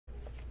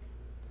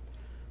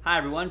Hi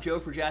everyone,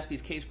 Joe for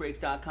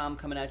JaspysCaseBreaks.com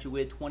coming at you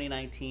with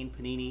 2019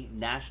 Panini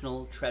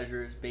National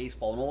Treasures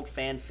Baseball, an old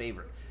fan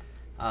favorite,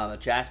 a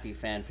Jaspy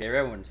fan favorite,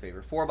 everyone's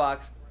favorite.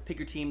 4-box, pick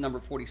your team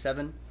number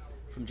 47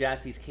 from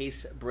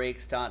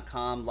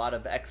JaspysCaseBreaks.com. A lot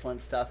of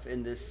excellent stuff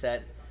in this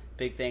set.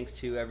 Big thanks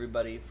to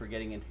everybody for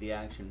getting into the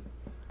action.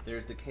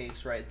 There's the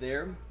case right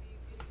there.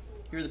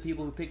 Here are the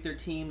people who picked their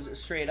teams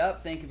straight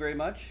up. Thank you very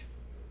much.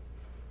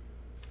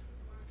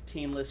 The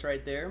team list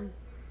right there.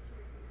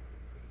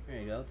 There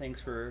you go.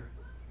 Thanks for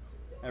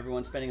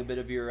everyone spending a bit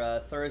of your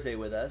Thursday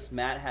with us.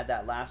 Matt had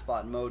that last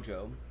spot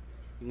mojo.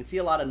 You can see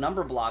a lot of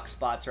number block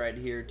spots right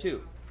here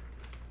too.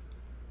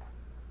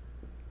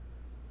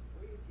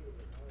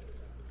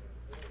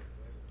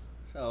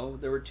 So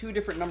there were two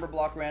different number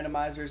block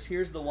randomizers.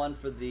 Here's the one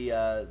for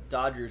the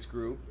Dodgers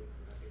group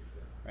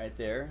right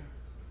there.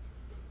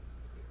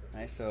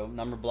 Nice, so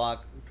number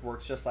block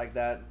works just like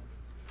that,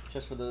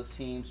 just for those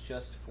teams,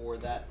 just for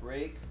that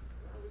break.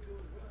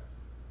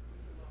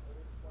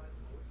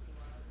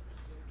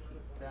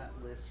 That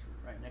list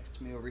right next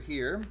to me over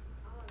here.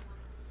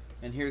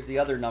 And here's the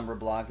other number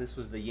block. This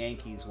was the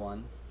Yankees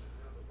one.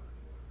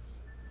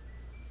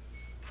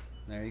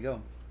 There you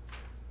go.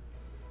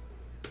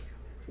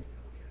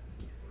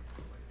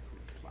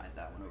 Slide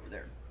that one over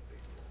there.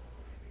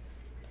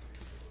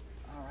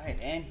 All right,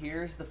 and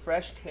here's the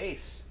fresh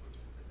case.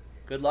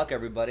 Good luck,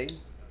 everybody.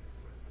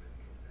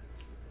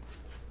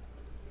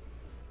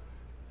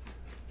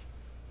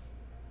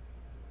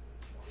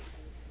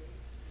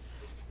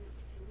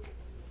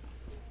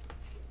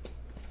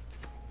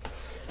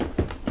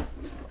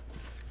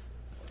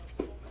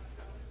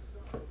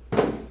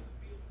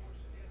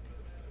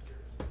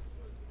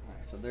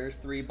 So there's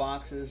 3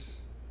 boxes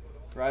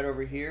right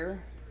over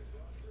here.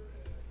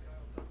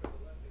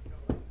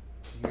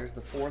 Here's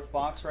the 4th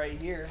box right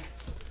here.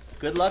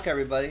 Good luck,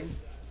 everybody.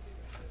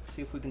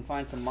 See if we can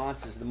find some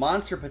monsters. The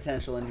monster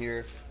potential in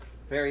here,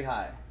 very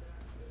high.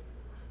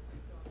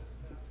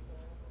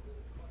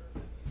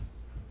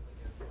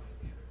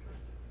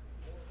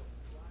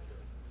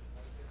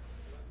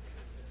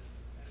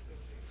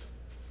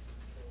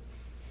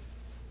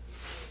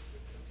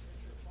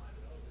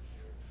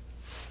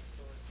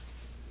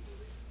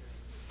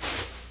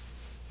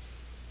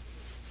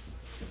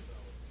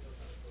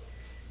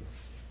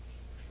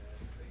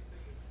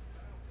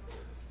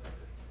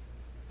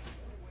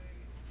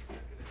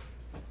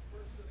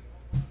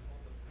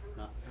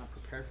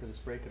 Prepared for this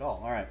break at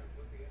all. All right.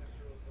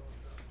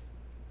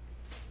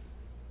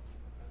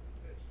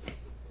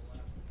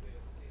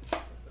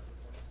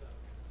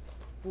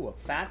 Ooh, a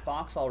fat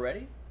box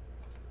already?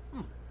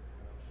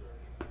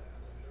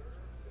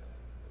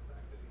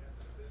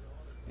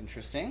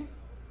 Interesting.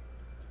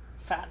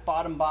 Fat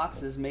bottom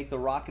boxes make the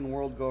rockin'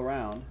 world go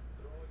round.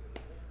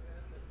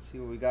 Let's see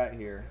what we got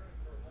here.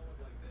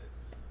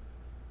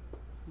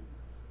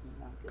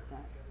 Not get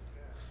that.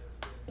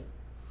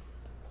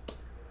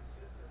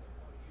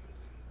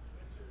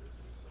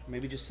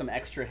 Maybe just some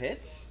extra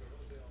hits.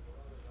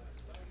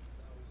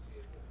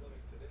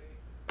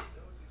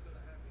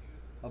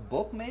 A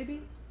book,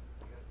 maybe?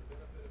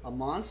 A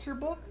monster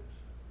book?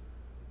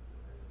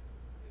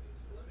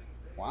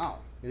 Wow,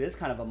 it is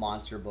kind of a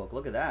monster book.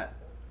 Look at that.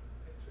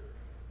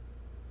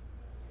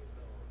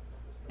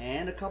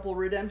 And a couple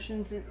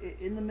redemptions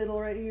in the middle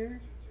right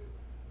here.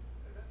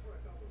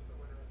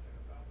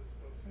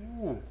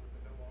 Ooh.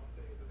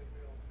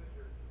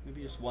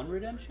 Maybe just one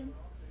redemption?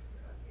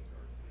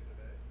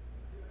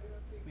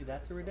 Maybe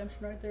that's a redemption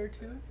right there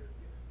too.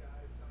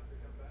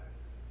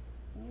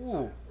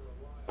 Ooh.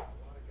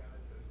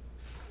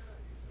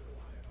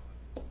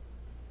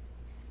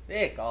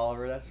 Thick,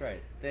 Oliver, that's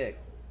right. Thick.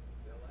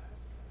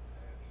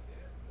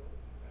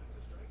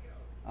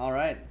 All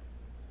right.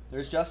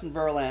 There's Justin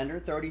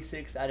Verlander,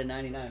 36 out of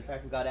 99. In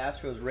fact, we've got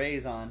Astros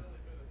Rays on,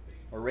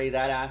 or Rays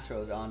at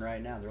Astros on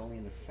right now. They're only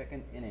in the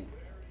 2nd inning.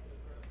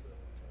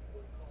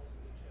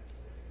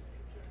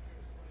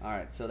 All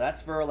right, so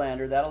that's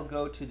Verlander. That'll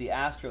go to the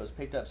Astros,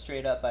 picked up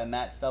straight up by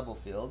Matt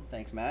Stubblefield.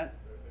 Thanks, Matt.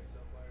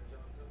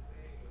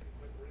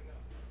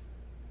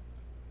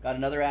 Got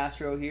another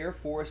Astro here,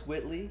 Forrest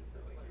Whitley,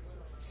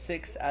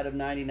 6 out of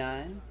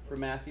 99 for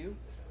Matthew.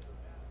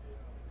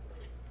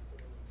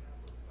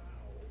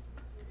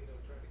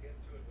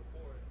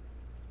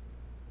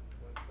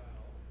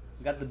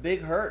 We got the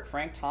big hurt,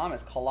 Frank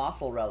Thomas,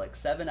 colossal relic,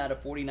 7 out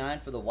of 49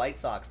 for the White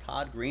Sox,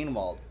 Todd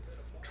Greenwald.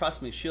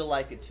 Trust me, she'll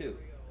like it too.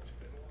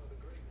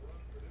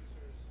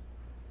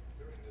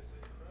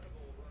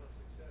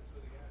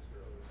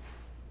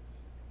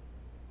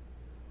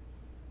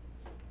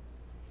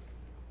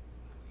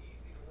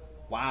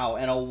 Wow,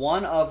 and a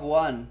 1 of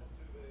 1.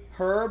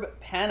 Herb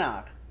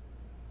Pennock.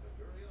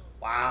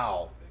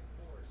 Wow.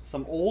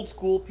 Some old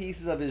school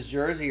pieces of his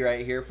jersey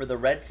right here for the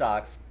Red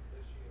Sox.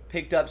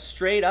 Picked up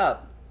straight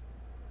up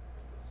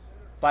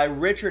by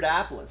Richard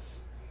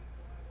Apples.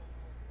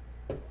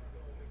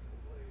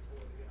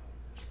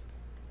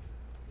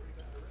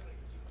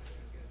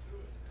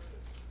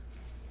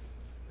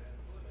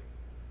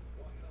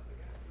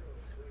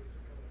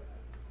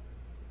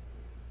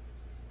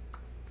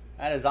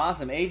 That is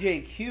awesome.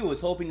 AJQ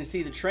was hoping to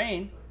see the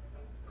train.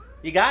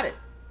 You got it.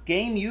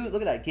 Game use.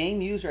 Look at that.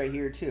 Game use right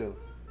here, too.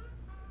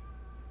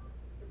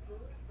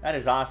 That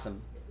is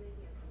awesome.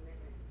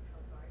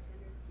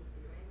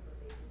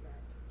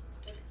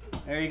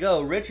 There you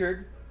go,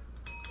 Richard.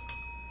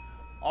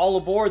 All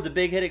aboard the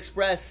Big Hit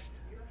Express.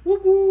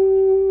 Whoop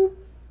whoop.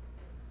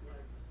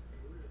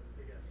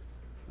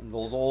 And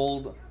those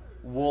old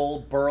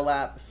wool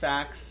burlap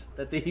sacks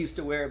that they used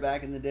to wear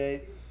back in the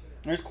day.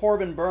 There's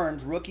Corbin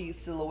Burns, rookie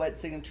silhouette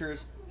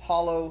signatures,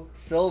 hollow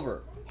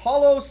silver.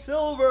 Hollow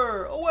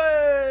silver,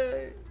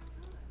 away!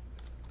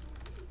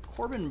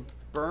 Corbin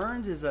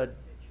Burns is a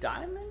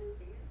diamond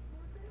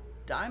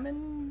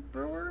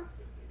brewer?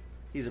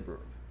 He's a brewer.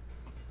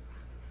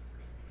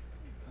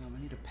 I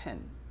need a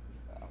pen.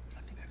 Oh,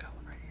 I think I got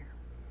one right here.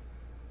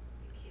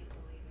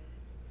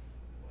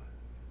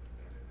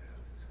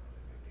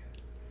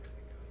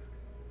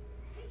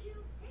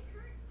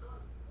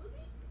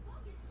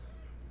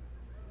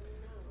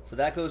 So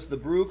that goes to the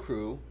Brew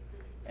Crew,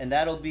 and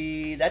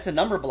that's a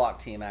number block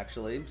team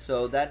actually.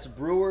 So that's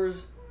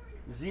Brewers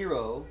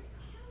 0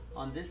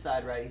 on this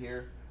side right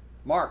here.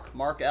 Mark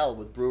L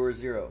with Brewers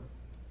 0.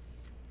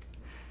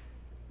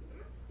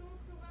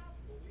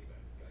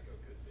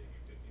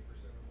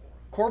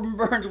 Corbin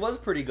Burns was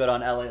pretty good on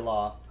LA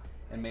Law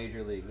in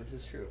Major League. This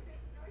is true.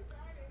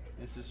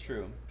 This is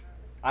true.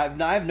 I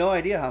have no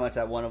idea how much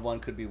that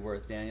 1/1 could be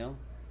worth, Daniel.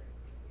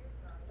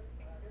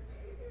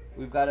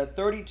 We've got a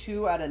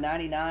 32 out of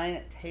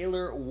 99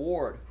 Taylor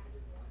Ward.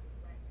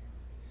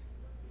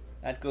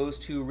 That goes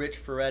to Rich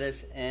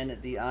Ferrettis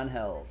and the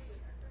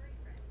Angels.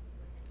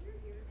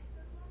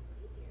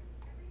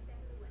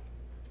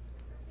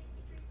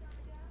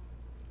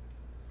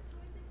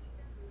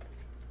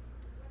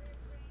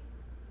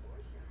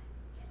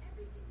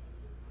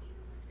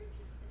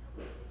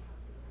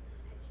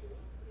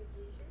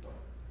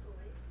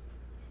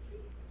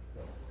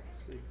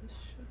 So this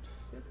should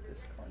fit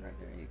this card right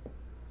there.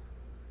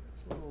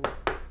 It's a little...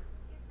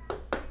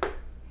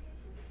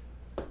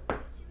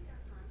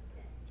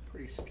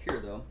 pretty secure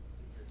though.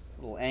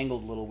 A little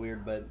angled, a little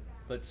weird, but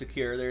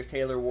secure. There's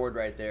Taylor Ward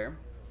right there.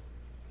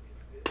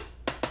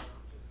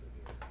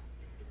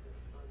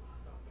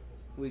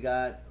 We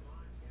got,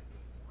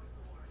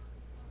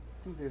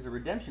 I think there's a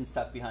redemption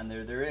stuck behind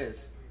there. There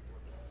is.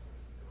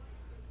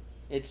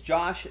 It's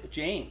Josh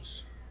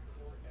James.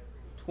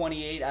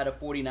 28 out of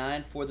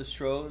 49 for the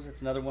Stros.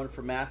 That's another one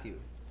for Matthew.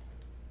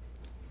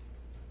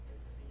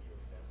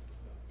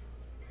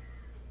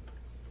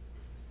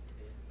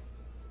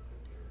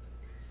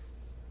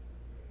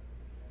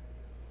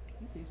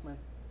 These might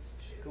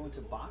go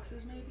into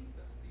boxes, maybe.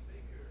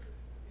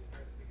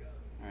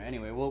 All right.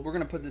 Anyway, well, we're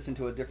gonna put this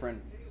into a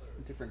different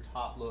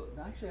top load.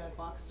 Actually, I have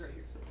boxes right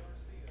here.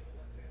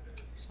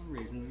 For some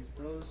reason,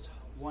 those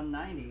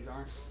 190s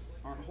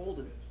aren't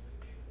holding.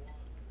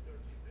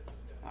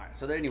 All right.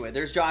 So there, anyway,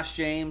 there's Josh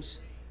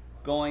James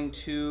going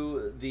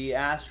to the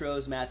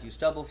Astros. Matthew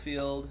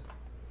Stubblefield,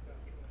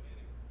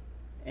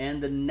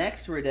 and the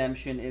next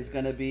redemption is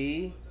gonna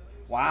be.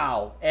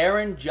 Wow,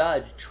 Aaron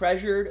Judge,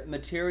 Treasured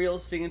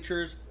Materials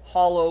Signatures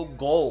Hollow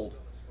Gold,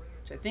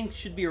 which I think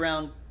should be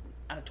around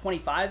out of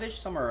 25-ish,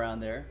 somewhere around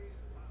there.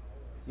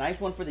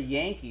 Nice one for the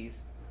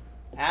Yankees.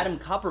 Adam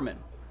Kupperman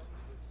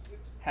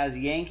has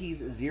Yankees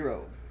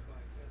 0.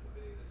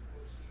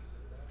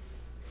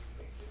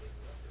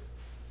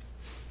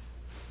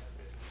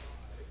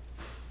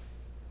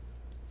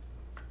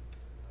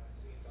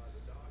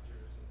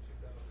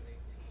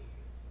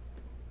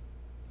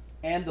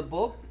 And the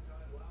book.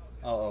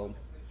 Uh-oh.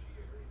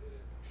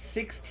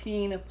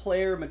 16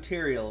 player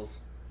materials.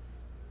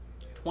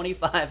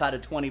 25 out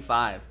of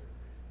 25.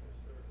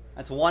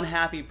 That's one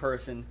happy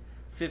person.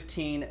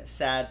 15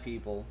 sad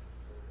people.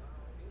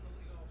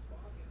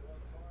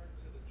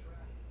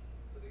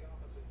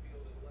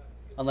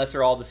 Unless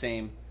they're all the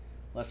same.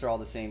 Unless they're all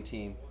the same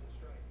team.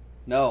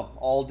 No,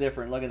 all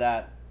different. Look at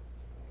that.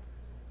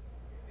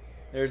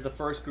 There's the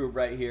first group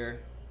right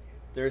here.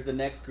 There's the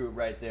next group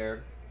right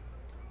there.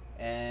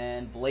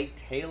 And Blake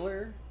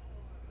Taylor.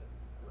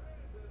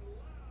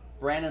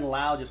 Brandon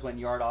Lau just went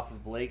yard off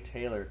of Blake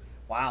Taylor.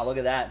 Wow, look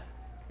at that.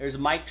 There's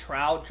Mike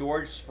Trout,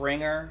 George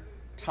Springer,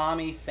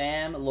 Tommy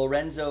Pham,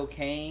 Lorenzo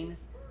Cain,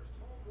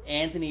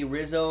 Anthony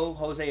Rizzo,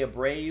 Jose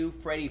Abreu,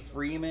 Freddie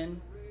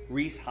Freeman,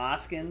 Rhys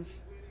Hoskins.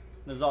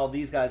 There's all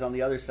these guys on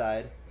the other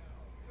side.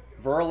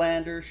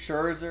 Verlander,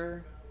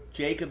 Scherzer,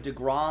 Jacob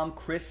deGrom,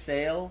 Chris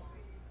Sale,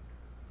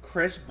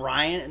 Chris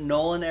Bryant,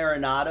 Nolan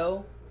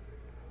Arenado,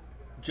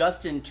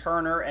 Justin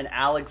Turner, and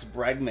Alex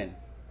Bregman.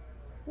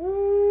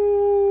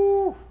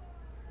 Woo!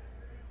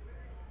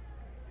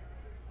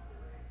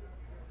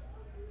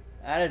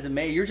 That is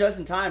amazing. You're just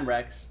in time,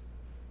 Rex.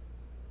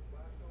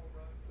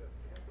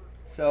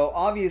 So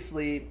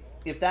obviously,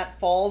 if that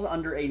falls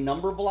under a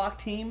number block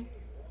team,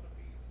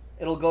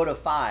 it'll go to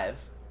 5.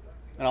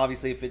 And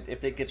obviously,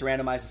 if it gets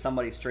randomized to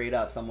somebody straight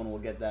up, someone will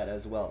get that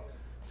as well.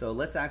 So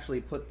let's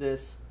actually put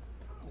this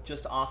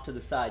just off to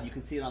the side. You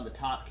can see it on the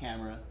top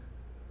camera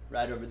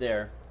right over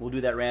there. We'll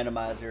do that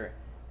randomizer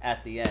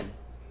at the end.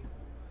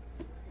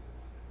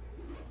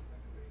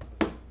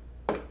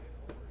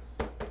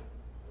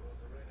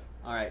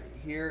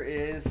 here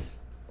is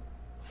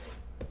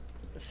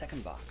the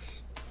second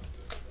box.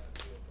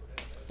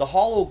 The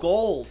hollow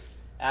gold,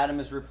 Adam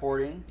is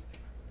reporting,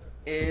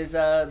 is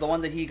the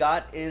one that he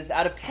got is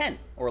out of 10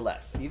 or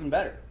less. Even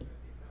better.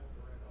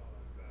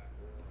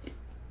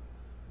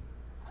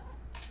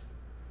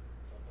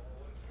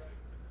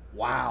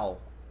 Wow.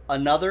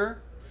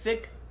 Another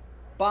thick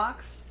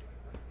box.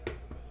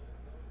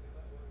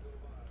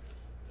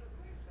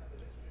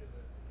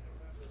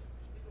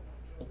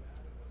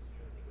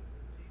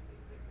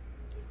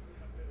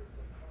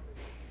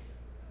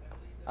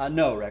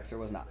 No, Rex, there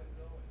was not.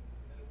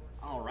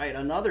 All right,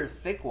 another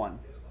thick one.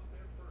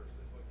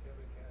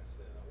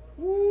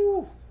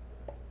 Woo!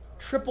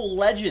 Triple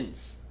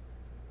Legends.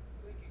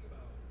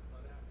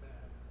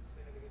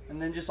 And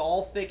then just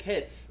all thick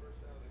hits.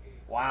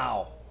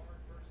 Wow.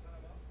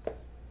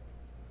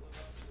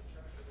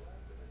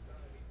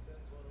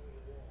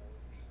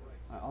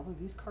 Although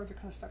these cards are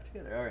kind of stuck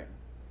together. All right.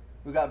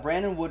 We've got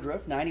Brandon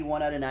Woodruff,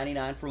 91 out of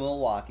 99 for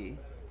Milwaukee.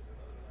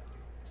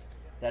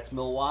 That's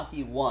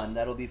Milwaukee 1.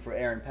 That'll be for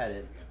Aaron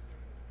Pettit.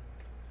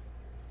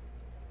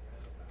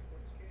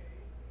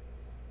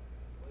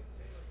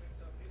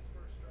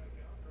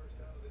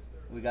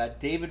 We got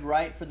David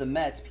Wright for the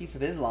Mets, piece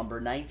of his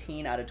lumber,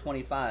 19 out of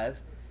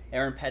 25.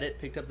 Aaron Pettit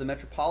picked up the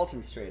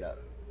Metropolitan straight up.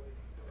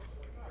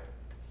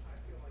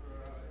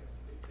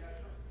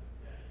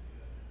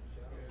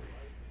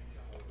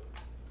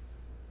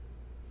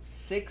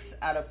 Six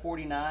out of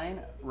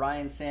 49,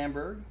 Ryan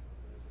Sandberg.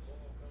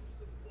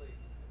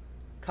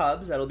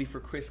 Cubs, that'll be for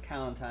Chris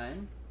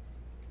Callentine.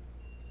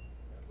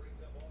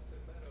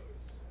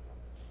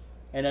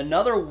 And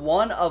another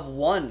 1 of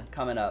 1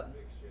 coming up.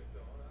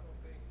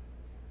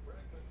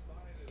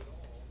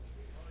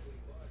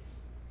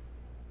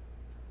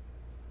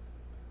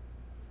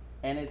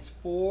 And it's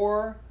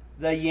for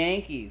the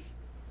Yankees.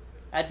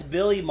 That's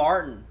Billy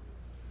Martin.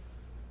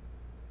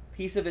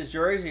 Piece of his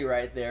jersey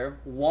right there.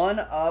 1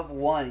 of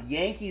 1.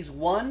 Yankees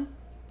 1,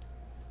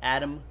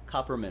 Adam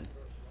Kupperman.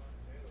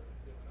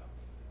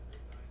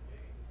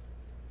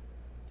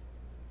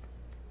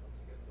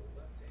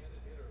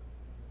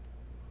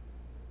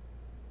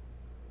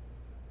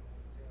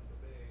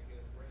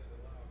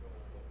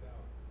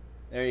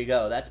 There you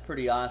go. That's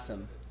pretty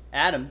awesome.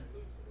 Adam,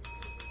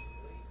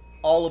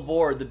 all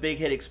aboard the Big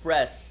Hit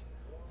Express.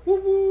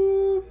 Woo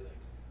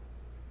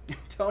woo!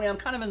 Tony, I'm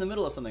kind of in the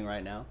middle of something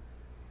right now.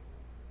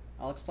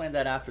 I'll explain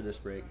that after this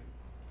break.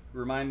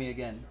 Remind me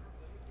again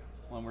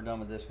when we're done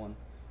with this one.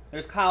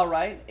 There's Kyle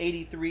Wright,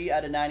 83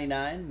 out of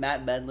 99.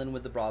 Matt Medlin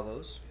with the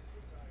Bravos.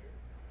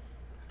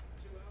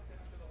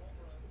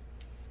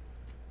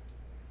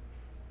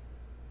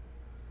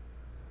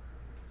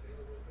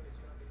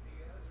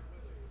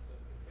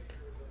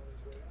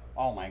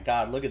 Oh my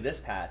God, look at this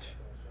patch.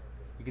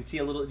 You can see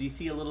a little, do you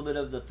see a little bit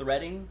of the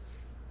threading?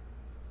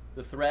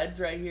 The threads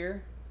right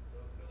here,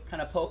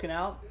 kind of poking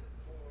out.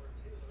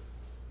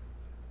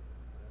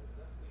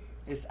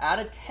 It's out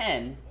of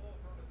 10.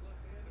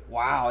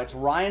 Wow, it's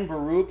Ryan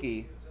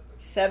Baruki,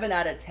 7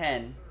 out of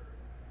 10.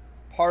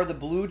 Part of the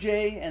Blue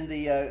Jay and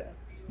the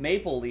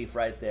Maple Leaf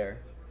right there.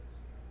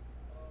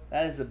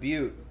 That is a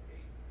beaut.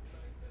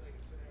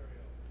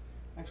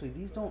 Actually,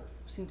 these don't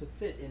seem to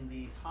fit in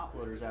the top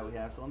loaders that we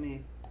have, so let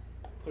me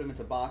put them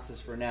into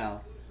boxes for now.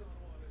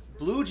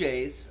 Blue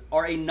Jays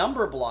are a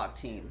number block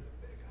team.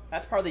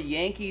 That's part of the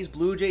Yankees,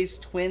 Blue Jays,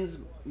 Twins,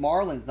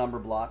 Marlins number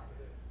block.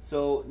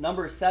 So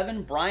number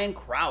 7, Brian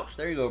Crouch.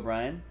 There you go,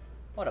 Brian.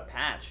 What a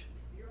patch.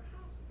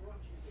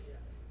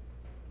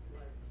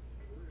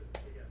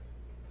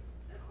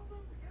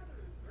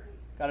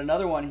 Got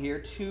another one here,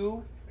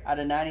 2 out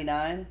of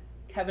 99,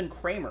 Kevin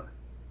Kramer.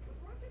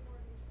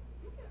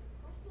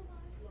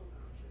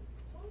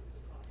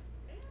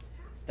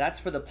 That's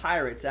for the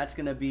Pirates. That's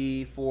going to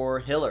be for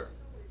Hiller.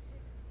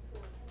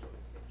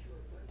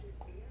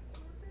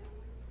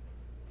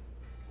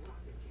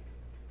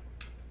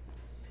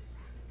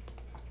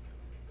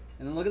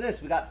 And then look at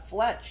this. We got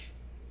Fletch.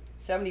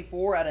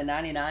 74 out of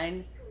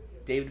 99.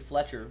 David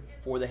Fletcher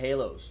for the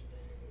Halos.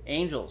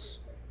 Angels.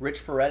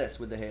 Rich Ferrettis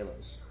with the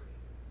Halos.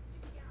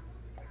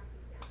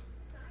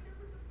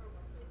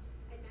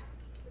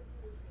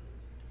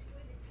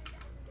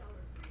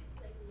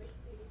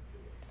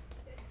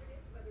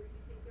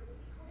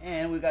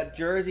 And we got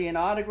jersey and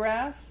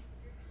autograph.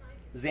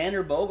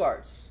 Xander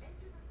Bogaerts.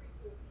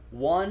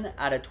 1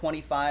 out of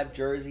 25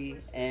 jersey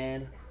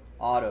and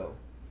auto.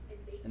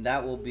 And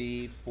that will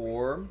be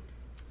for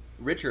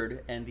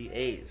Richard and the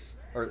A's.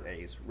 Or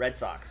A's, Red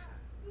Sox.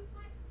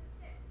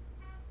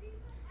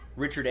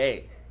 Richard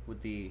A.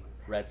 with the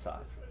Red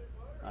Sox,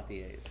 not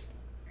the A's.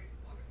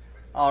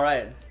 All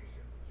right.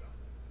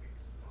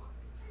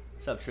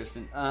 What's up,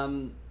 Tristan?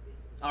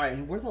 All right,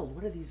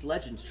 what are these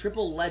legends?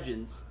 Triple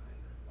Legends.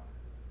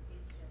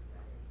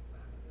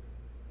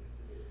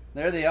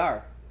 There they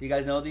are. Do you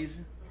guys know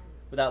these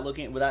without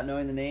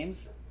knowing the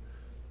names?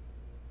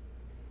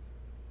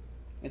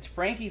 It's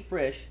Frankie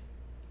Frisch,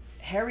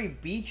 Harry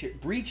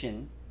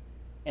Breachin,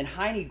 and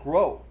Heine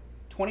Groh.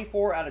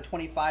 24 out of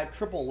 25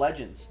 Triple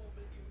Legends.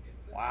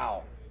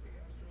 Wow.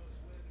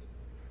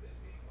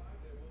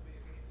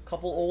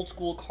 Couple old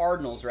school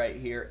Cardinals right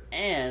here,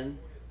 and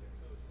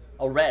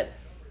a red.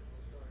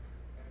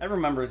 Everyone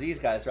remembers these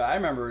guys, right? I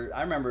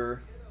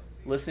remember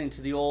listening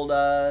to the old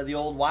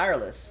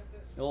wireless,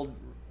 the old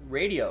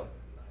radio.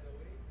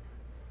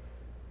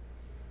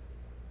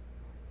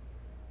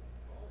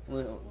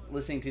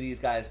 Listening to these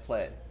guys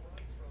play.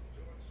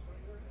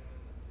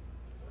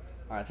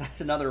 All right, so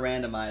that's another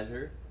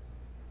randomizer.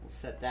 We'll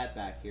set that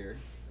back here.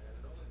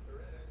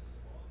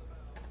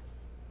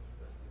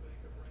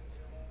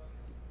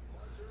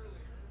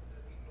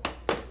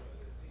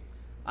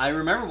 I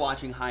remember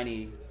watching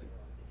Heine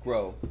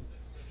grow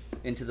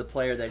into the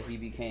player that he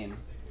became.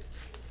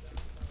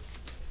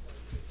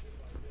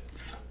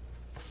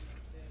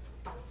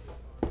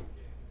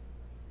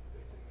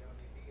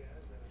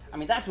 I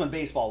mean, that's when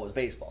baseball was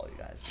baseball, you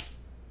guys.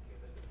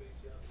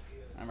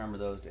 I remember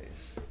those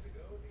days.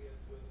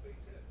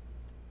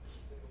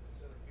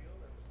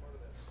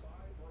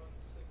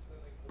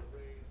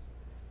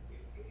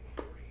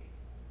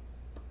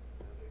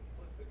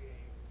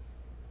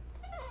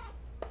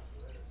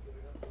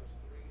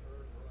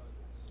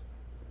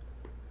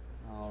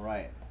 All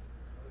right.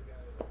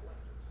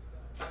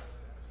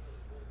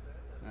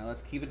 Now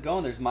let's keep it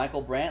going. There's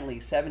Michael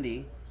Brantley,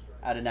 70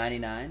 out of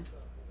 99.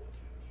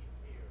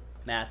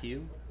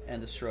 Matthew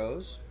and the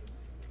Stros.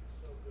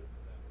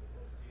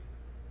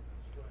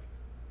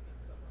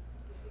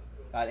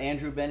 Got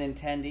Andrew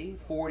Benintendi,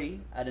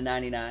 40 out of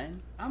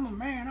 99. I'm a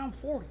man, I'm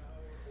 40.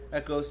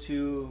 That goes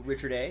to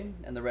Richard A.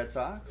 and the Red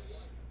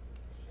Sox.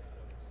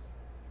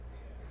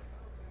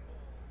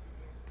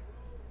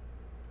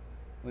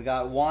 We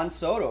got Juan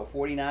Soto,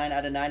 49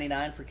 out of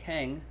 99 for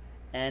Kang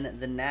and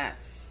the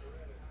Nats.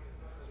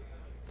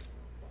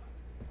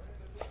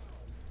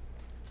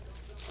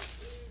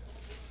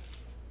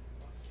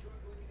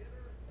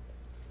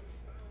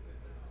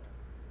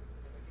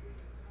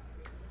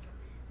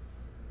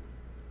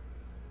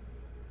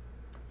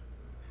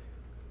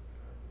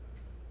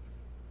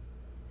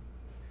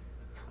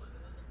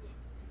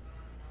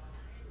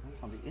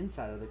 That's on the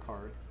inside of the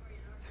card.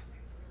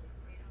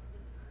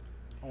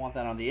 I want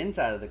that on the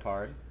inside of the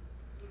card.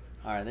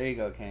 All right, there you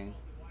go, King.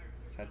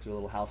 Just have to do a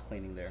little house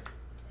cleaning there.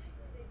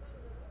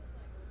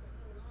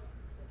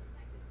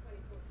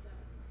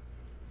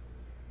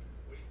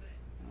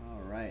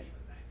 All right.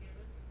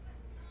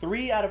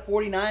 3 out of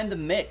 49,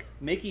 the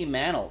Mickey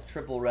Mantle,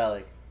 triple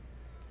relic.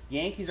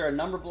 Yankees are a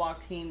number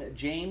block team.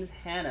 James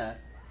Hanna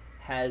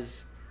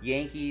has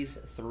Yankees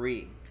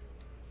 3.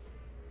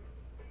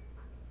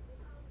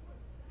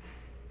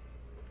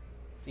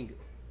 I think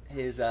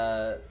his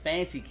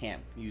fantasy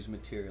camp used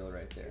material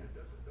right there.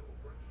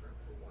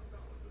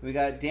 We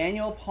got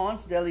Daniel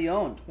Ponce de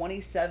Leon,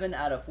 27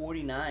 out of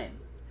 49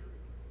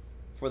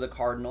 for the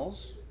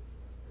Cardinals.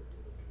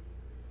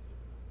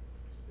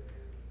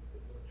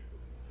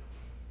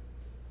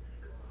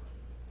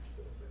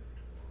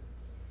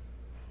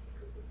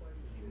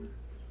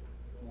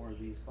 More of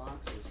these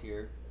boxes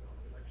here.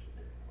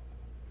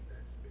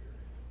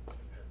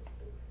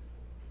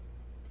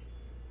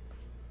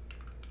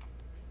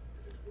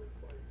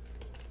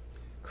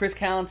 Chris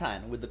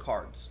Callentine with the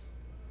Cards.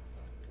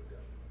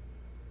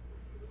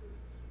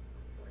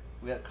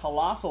 We got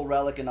Colossal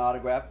Relic and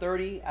Autograph,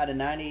 30 out of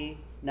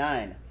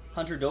 99.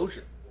 Hunter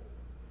Dozier.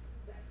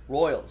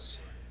 Royals.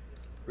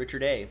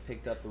 Richard A.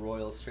 picked up the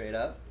Royals straight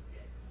up.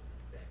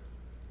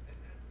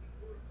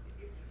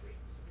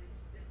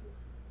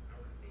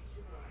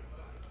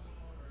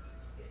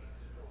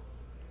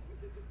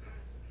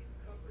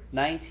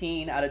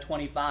 $19 out of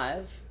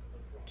 25.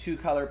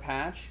 2-color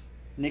patch.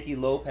 Nicky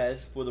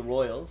Lopez for the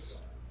Royals.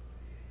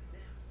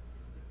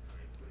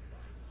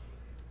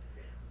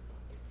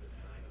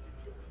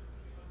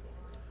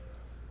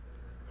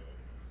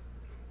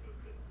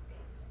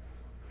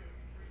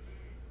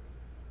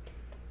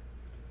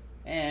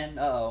 And,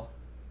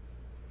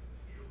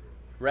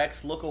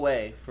 Rex, look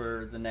away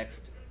for the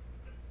next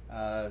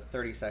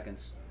 30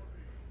 seconds.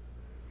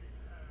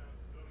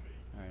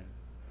 All right.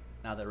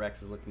 Now that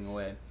Rex is looking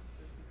away.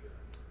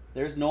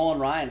 There's Nolan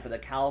Ryan for the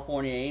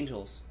California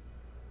Angels.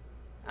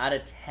 Out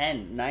of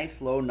 10. Nice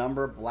low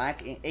number.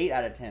 Black ink, 8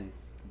 out of 10.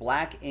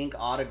 Black ink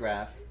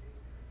autograph.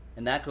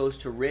 And that goes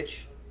to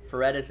Rich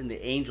Paredes and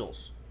the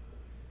Angels,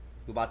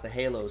 who bought the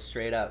Halos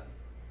straight up.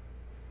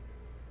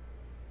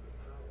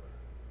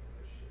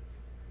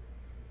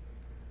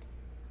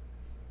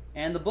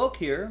 And the book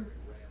here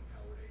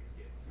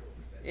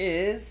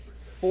is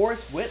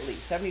Forrest Whitley,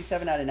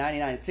 77 out of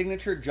 99.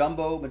 Signature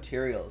Jumbo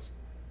Materials.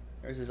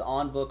 There's his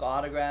on-book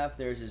autograph.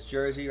 There's his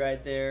jersey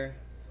right there.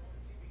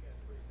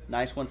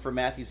 Nice one for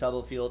Matthew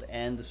Stubblefield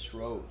and the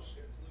Stros.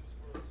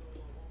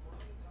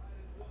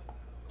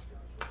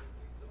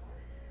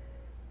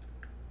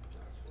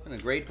 It's been a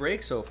great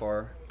break so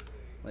far,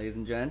 ladies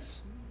and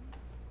gents.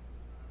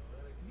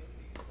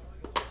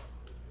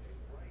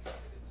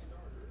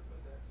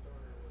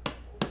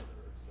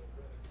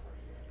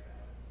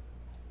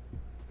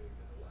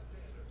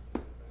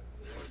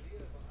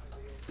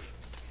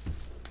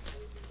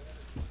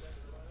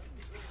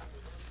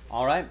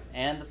 All right,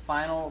 and the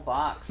final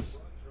box.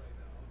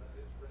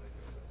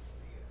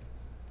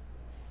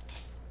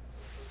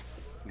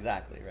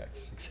 Exactly,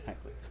 Rex.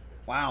 Exactly.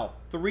 Wow.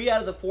 3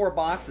 out of the 4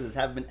 boxes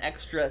have been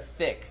extra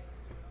thick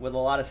with a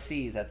lot of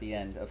C's at the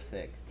end of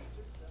thick.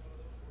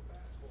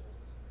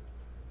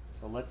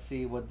 So let's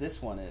see what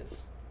this one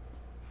is.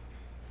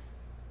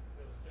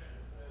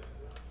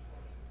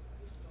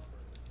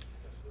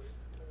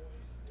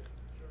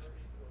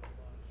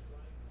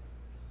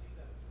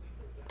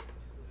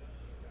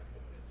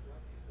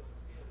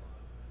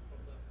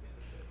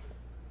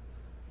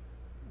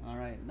 All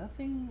right,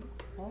 nothing,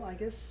 well, I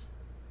guess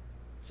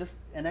just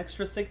an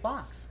extra thick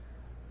box.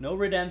 No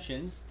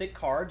redemptions, thick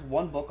cards,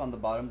 1 book on the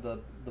bottom,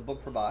 the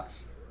book per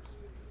box.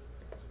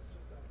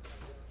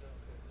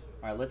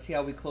 All right, let's see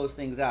how we close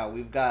things out.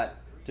 We've got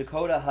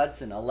Dakota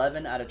Hudson,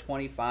 11 out of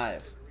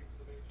 25.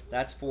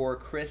 That's for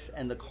Chris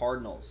and the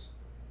Cardinals.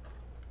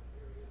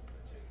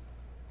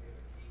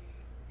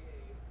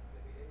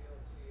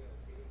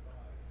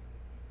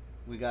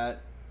 We got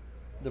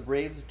the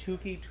Braves,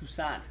 Touki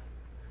Toussaint,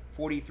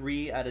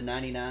 43 out of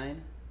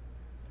 99.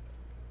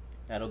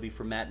 That'll be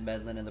for Matt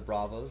Medlin and the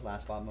Bravos,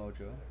 Last Spot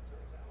Mojo.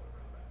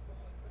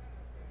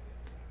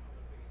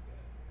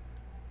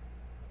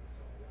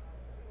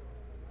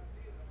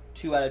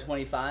 Two out of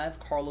 25,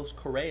 Carlos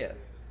Correa,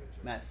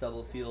 Matt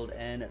Stubblefield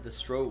and the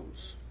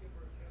Stros.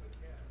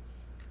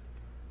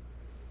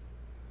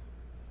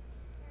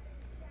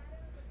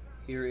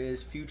 Here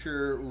is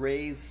future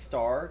Rays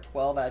star,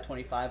 12 out of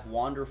 25,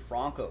 Wander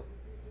Franco.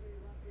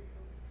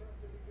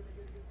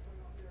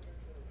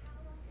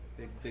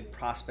 Big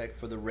prospect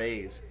for the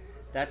Rays.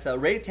 That's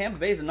Tampa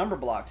Bay is a number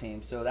block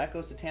team, so that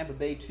goes to Tampa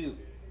Bay 2.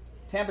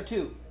 Tampa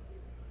 2.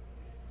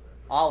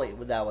 Ollie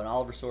with that one,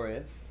 Oliver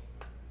Soria.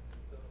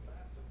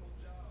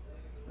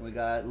 We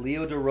got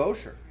Leo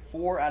DeRocher,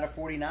 4 out of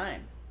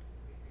 49.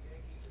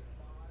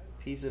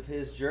 Piece of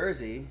his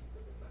jersey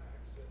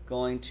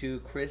going to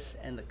Chris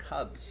and the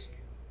Cubs.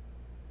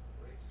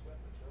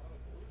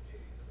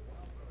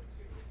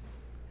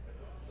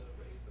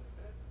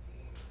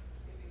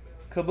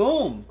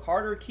 Kaboom!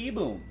 Carter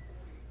Kieboom.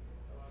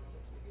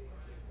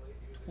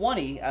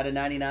 20 out of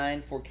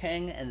 99 for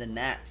Kang and the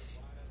Nats.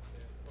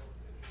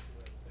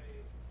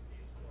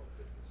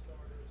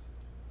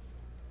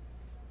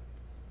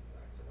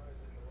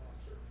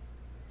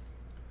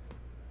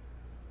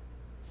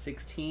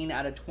 $16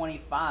 out of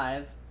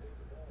 25.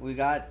 We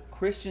got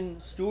Christian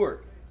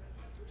Stewart.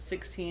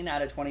 16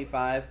 out of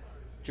 25.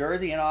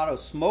 Jersey and auto.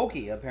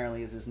 Smokey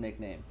apparently is his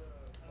nickname.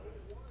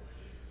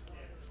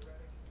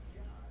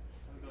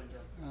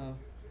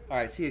 All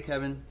right, see you,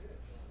 Kevin.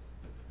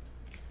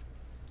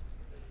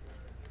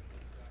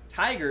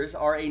 Tigers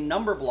are a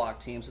number block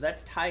team, so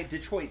that's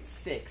Detroit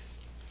 6,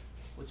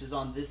 which is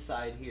on this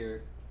side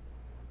here.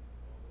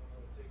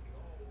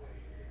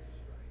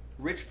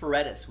 Rich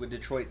Ferrettis with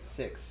Detroit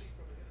 6.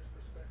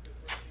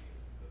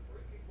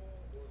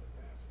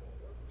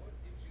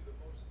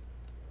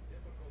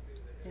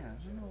 Yeah,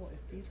 I don't know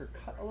if these are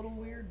cut a little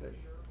weird, but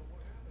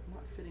I'm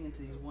not fitting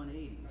into these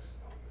 180s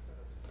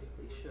as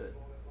they should.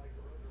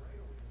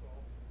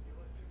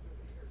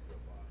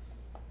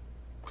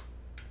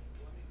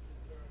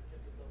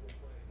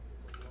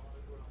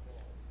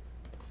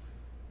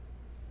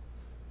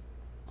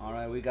 All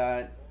right, we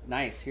got,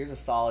 nice. Here's a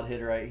solid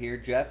hitter right here.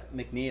 Jeff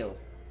McNeil,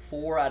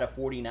 4 out of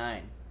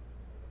 49.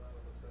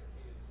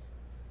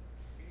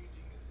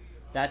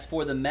 That's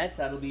for the Mets.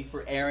 That'll be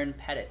for Aaron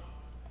Pettit.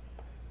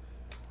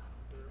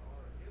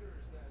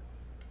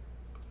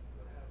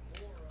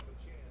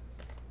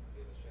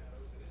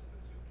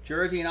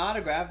 Jersey and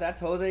autograph, that's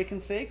Jose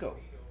Canseco.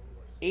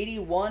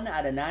 81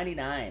 out of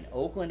 99.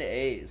 Oakland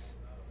A's.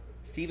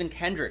 Stephen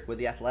Kendrick with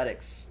the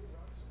Athletics.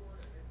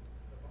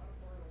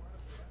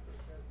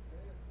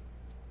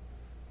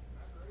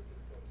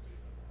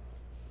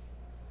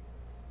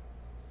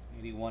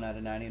 $81 out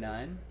of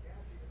 99.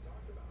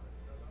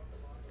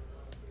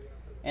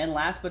 And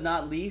last but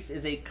not least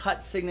is a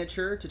cut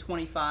signature to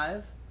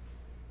 25.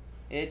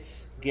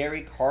 It's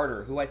Gary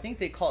Carter, who I think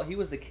they call, he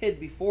was the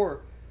kid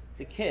before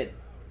the kid.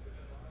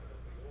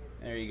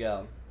 There you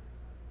go.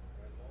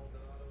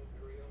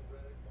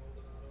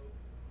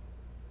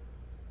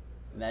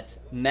 And that's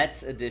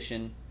Mets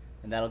edition,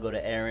 and that'll go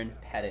to Aaron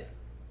Pettit.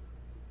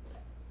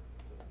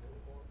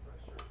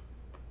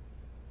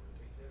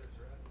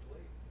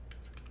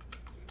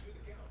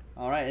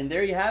 All right, and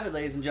there you have it,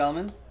 ladies and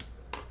gentlemen.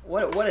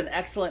 What an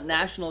excellent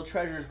National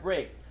Treasures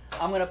break.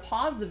 I'm going to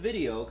pause the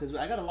video because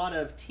I got a lot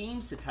of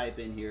teams to type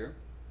in here.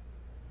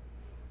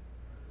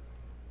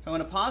 So I'm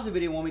going to pause the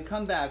video. When we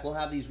come back, we'll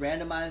have these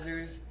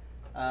randomizers.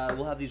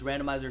 We'll have these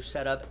randomizers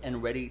set up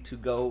and ready to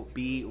go.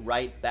 Be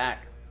right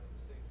back.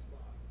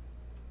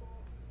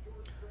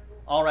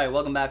 All right,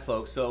 welcome back,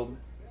 folks. So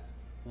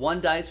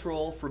 1 dice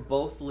roll for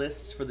both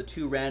lists for the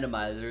 2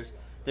 randomizers.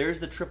 There's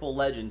the triple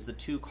legends, the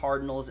 2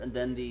 Cardinals and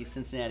then the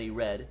Cincinnati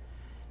Red.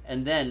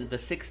 And then the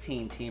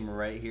 16 team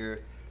right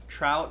here.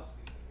 Trout,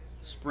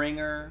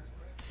 Springer,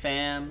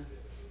 Pham,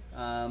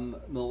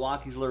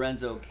 Milwaukee's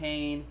Lorenzo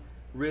Cain,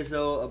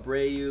 Rizzo,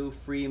 Abreu,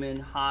 Freeman,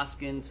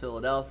 Hoskins,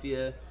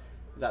 Philadelphia.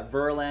 We've got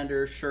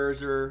Verlander,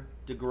 Scherzer,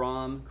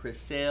 DeGrom, Chris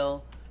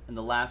Sale. And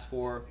the last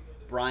 4,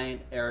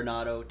 Bryant,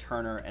 Arenado,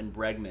 Turner, and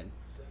Bregman.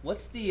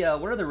 What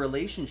are the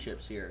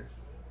relationships here?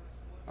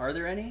 Are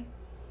there any?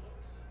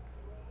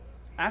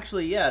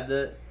 Actually, yeah,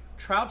 the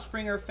Trout,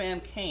 Springer,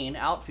 Pham, Kane,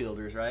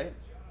 outfielders, right?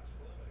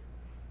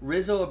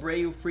 Rizzo,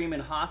 Abreu,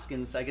 Freeman,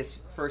 Hoskins, I guess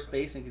first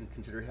base, and can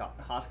consider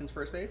Hoskins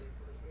first base.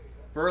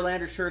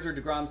 Verlander, Scherzer,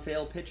 DeGrom,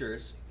 Sale,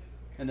 pitchers.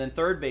 And then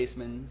third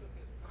baseman,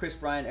 Chris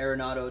Bryant,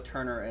 Arenado,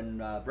 Turner, and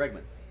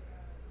Bregman.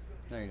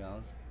 There you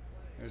go.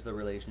 There's the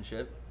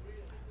relationship.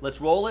 Let's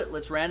roll it.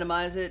 Let's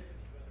randomize it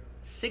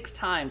 6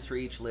 times for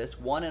each list.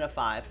 1 and a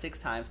 5, 6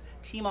 times.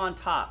 Team on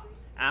top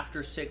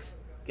after 6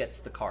 gets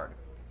the card,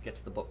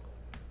 gets the book.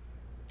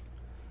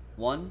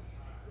 1,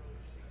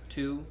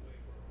 2,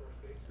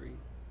 3,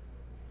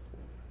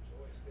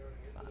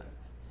 4, 5,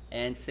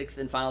 and 6th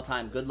and final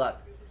time. Good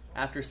luck.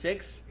 After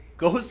 6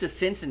 goes to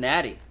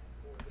Cincinnati.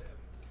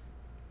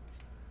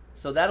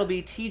 So that'll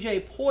be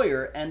TJ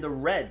Poyer and the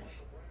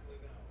Reds.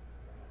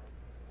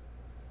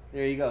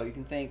 There you go. You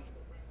can thank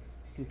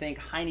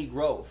Heine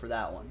Groh for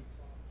that one.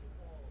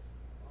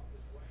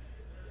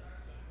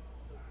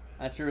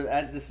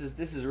 This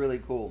is really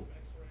cool.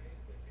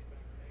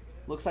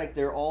 Looks like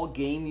they're all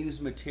game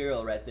used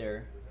material right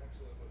there.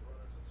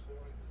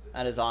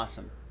 That is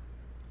awesome.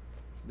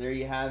 So there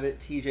you have it,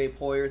 TJ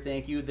Poyer.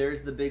 Thank you.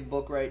 There's the big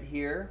book right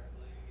here.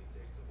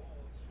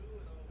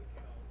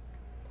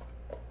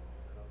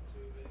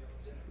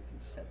 Let's see if we can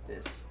set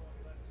this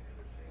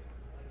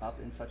up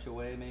in such a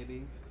way,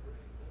 maybe.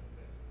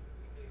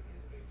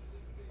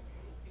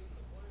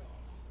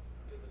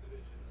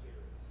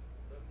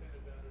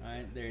 All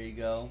right, there you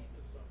go.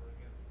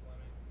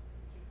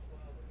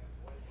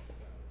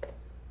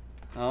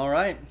 All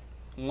right.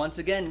 Once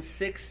again,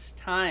 6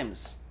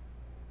 times.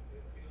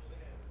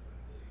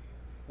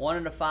 1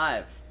 and a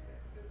 5.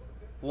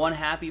 1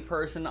 happy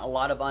person, a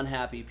lot of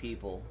unhappy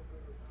people.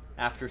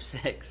 After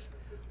 6.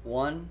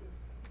 1,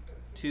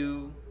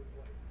 2,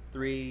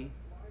 3,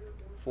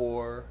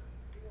 4,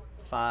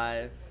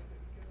 5.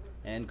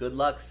 And good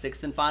luck.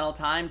 6th and final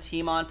time.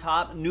 Team on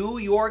top, New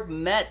York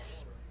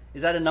Mets.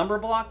 Is that a number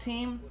block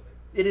team?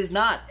 It is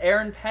not.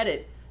 Aaron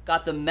Pettit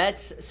got the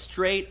Mets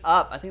straight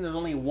up. I think there's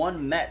only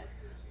 1 Met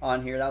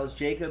on here. That was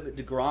Jacob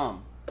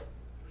deGrom.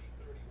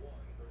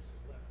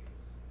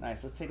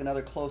 Nice. Let's take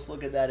another close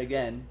look at that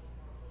again.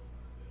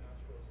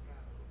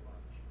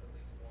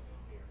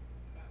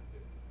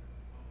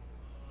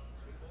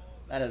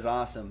 That is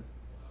awesome.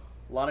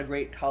 A lot of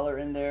great color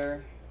in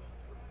there.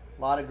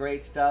 A lot of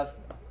great stuff.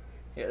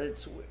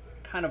 It's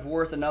kind of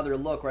worth another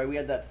look, right? We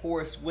had that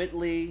Forrest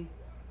Whitley,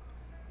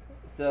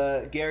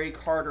 the Gary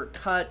Carter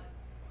cut,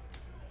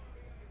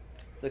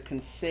 the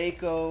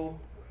Canseco,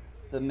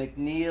 the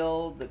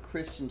McNeil, the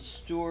Kristen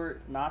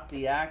Stewart, not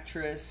the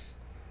actress,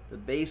 the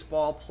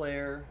baseball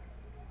player.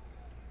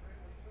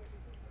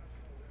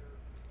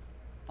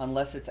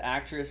 Unless it's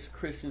actress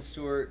Kristen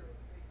Stewart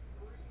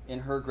in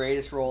her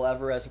greatest role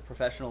ever as a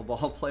professional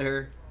ball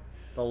player,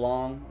 the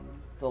long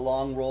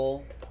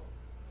role,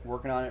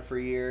 working on it for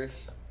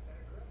years.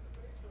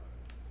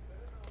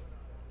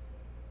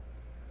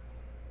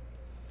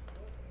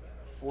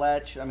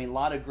 Fletch, I mean, a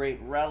lot of great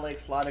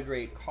relics, a lot of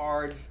great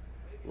cards,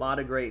 a lot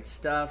of great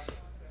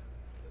stuff.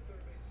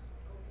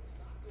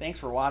 Thanks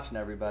for watching,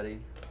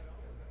 everybody.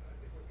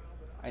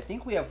 I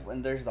think we have,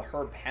 and there's the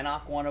Herb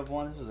Pennock one of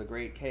one. This was a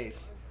great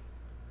case.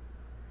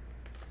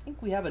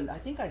 I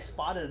think I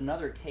spotted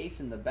another case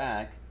in the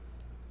back.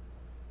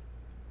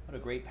 What a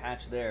great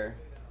patch there.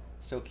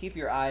 So keep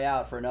your eye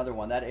out for another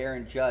one. That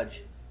Aaron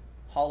Judge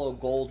hollow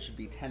gold should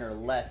be 10 or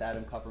less,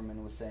 Adam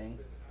Kupperman was saying.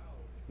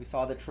 We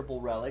saw the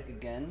triple relic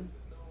again.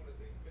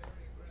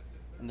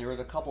 And there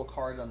was a couple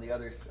cards on the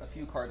other, a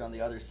few cards on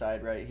the other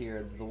side right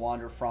here. The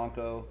Wander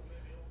Franco,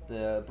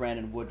 the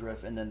Brandon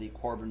Woodruff, and then the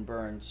Corbin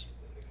Burns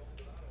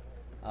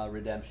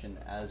redemption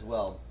as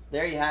well.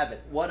 There you have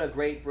it. What a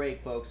great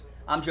break, folks.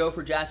 I'm Joe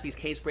for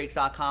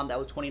JaspysCaseBreaks.com. That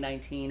was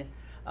 2019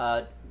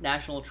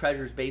 National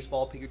Treasures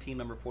Baseball. Pick your team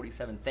number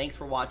 47. Thanks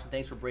for watching.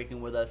 Thanks for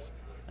breaking with us.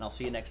 And I'll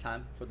see you next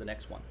time for the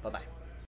next one. Bye-bye.